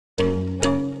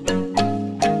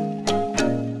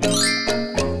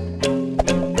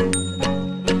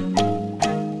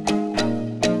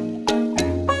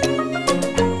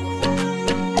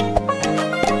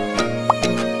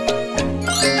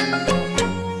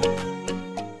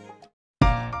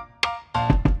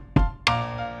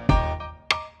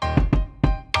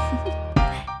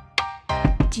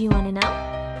Do you wanna know?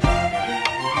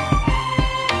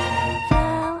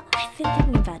 Well, I've been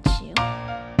thinking about you,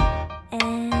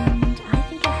 and I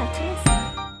think you'll have to listen,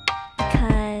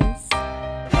 because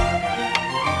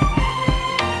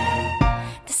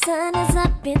the sun is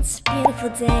up, it's a beautiful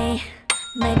day.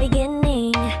 My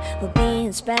beginning will be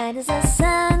as bright as the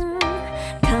sun.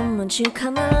 Come, won't you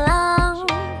come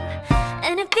along?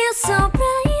 And it feels so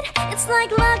bright, it's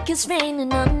like luck is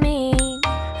raining on me.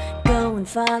 Go and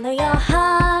follow your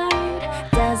heart,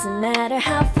 doesn't matter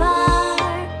how far.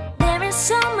 There is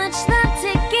so much love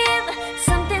to give,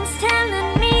 something's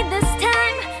telling me this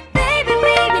time. Baby,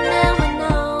 baby, now I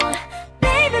know.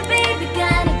 Baby, baby,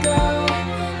 gotta go.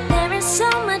 There is so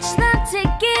much love to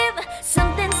give,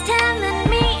 something's telling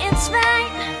me it's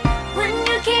right. When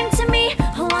you came to me,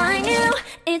 oh I knew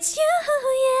it's you,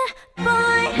 yeah,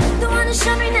 boy. The one who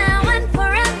showed me now and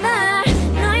forever.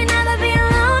 No, you'll never be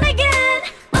alone again.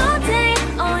 All day,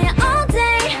 oh yeah, all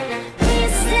day.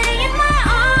 Please stay in my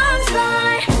arms,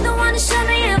 boy. The one who showed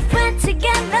me if we're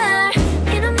together.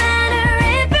 It don't matter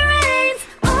if it rains.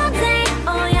 All day,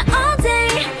 oh yeah, all day.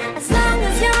 As long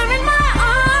as you're in my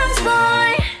arms,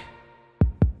 boy.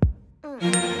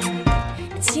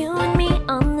 It's you and me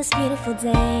on this beautiful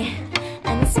day,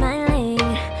 and you're smiling,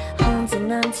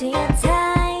 holding on to your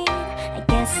tight. I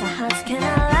guess our hearts can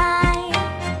align,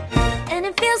 and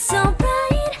it feels so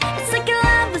bright. It's like your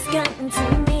love has gotten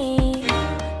to me.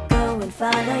 Go and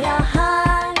follow your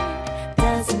heart,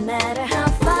 doesn't matter how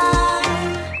far.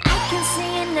 I can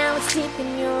see it now, it's deep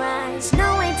in your eyes.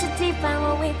 No way to define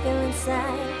what we feel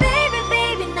inside. Baby,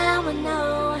 baby, now I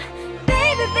know.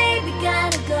 Baby, baby,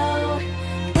 gotta go.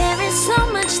 There is so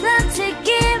much love to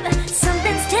give,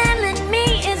 something's telling me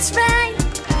it's right.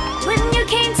 When you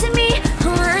came to me,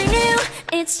 oh I knew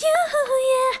it's you,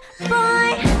 yeah,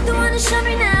 boy. The one who showed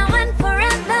me now and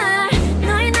forever.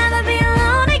 No, you'll never be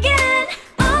alone again.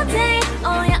 All day,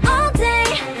 oh yeah, all day.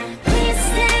 Please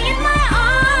stay in my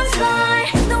arms, boy.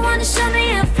 The one who showed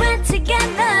me if we're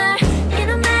together. It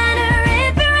don't matter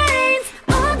if it rains.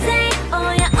 All day,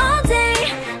 oh yeah, all day.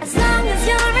 As long as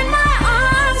you're in my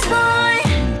arms, boy.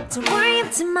 Don't worry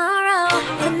of tomorrow,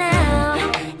 for now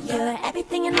you're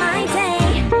everything in my day.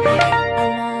 I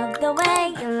love the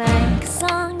way you like a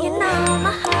song, you know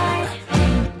my heart.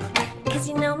 Cause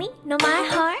you know me, know my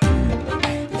heart.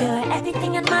 You're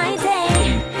everything in my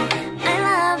day. I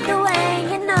love the way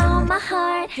you know my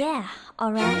heart. Yeah,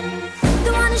 alright.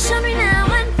 The one who showed me now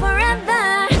and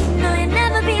forever. No, you'll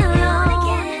never be alone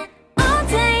again. All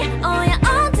day, oh yeah,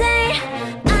 all day.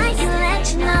 I can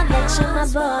let you know that you're my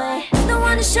boy. The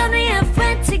one who showed me if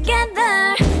we're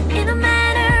together. It don't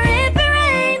matter if it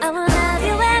rains. I will love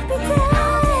you every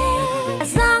day.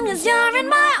 As long as you're in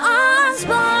my arms,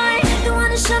 boy. The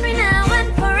one who showed me now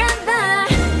and forever.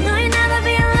 No, you'll never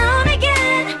be alone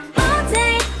again. All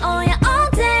day, oh yeah, all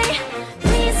day.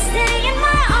 Please stay in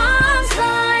my arms,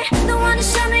 boy. The one who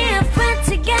showed me if we're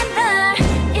together.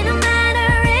 It don't matter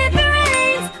if it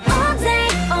rains. All day,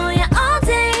 oh yeah, all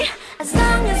day. As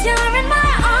long as you're in my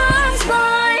arms,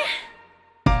 boy.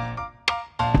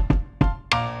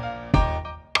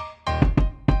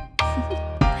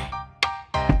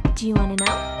 Do you wanna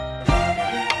know?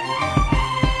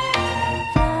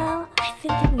 Well, I've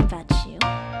been thinking about you,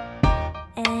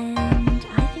 and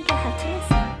I think you'll have to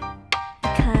listen,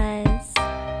 because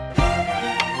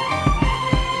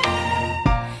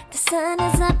the sun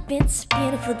is up, it's a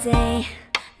beautiful day.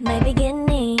 My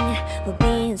beginning will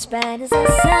be as bright as the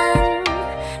sun.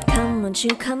 Come, won't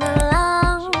you come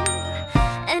along?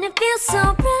 And it feels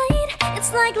so bright,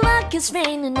 it's like luck is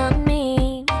raining on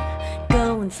me.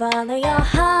 Go and follow your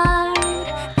heart,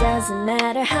 doesn't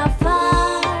matter how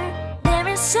far. There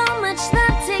is so much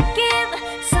love to give,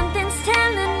 something's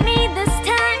telling me this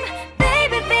time.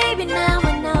 Baby, baby, now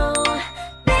I know.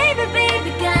 Baby,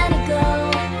 baby, gotta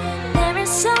go. There is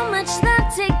so much love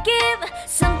to give,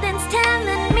 something's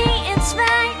telling me it's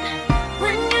right.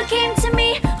 When you came to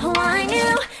me, oh I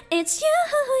knew it's you,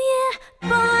 yeah,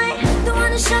 boy. The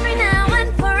one who showed me now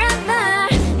and forever.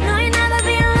 No, you'll never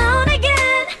be alone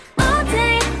again. All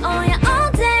day, oh yeah,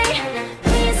 all day.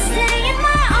 Please stay in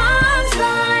my arms,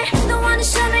 boy. The one who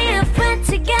showed me if we're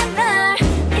together.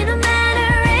 It don't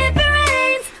matter if it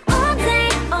rains. All day,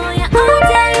 oh yeah, all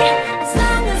day. As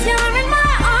long as you're in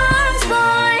my arms,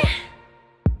 boy.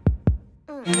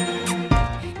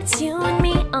 It's you and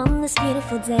me on this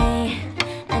beautiful day,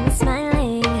 and you're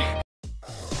smiling,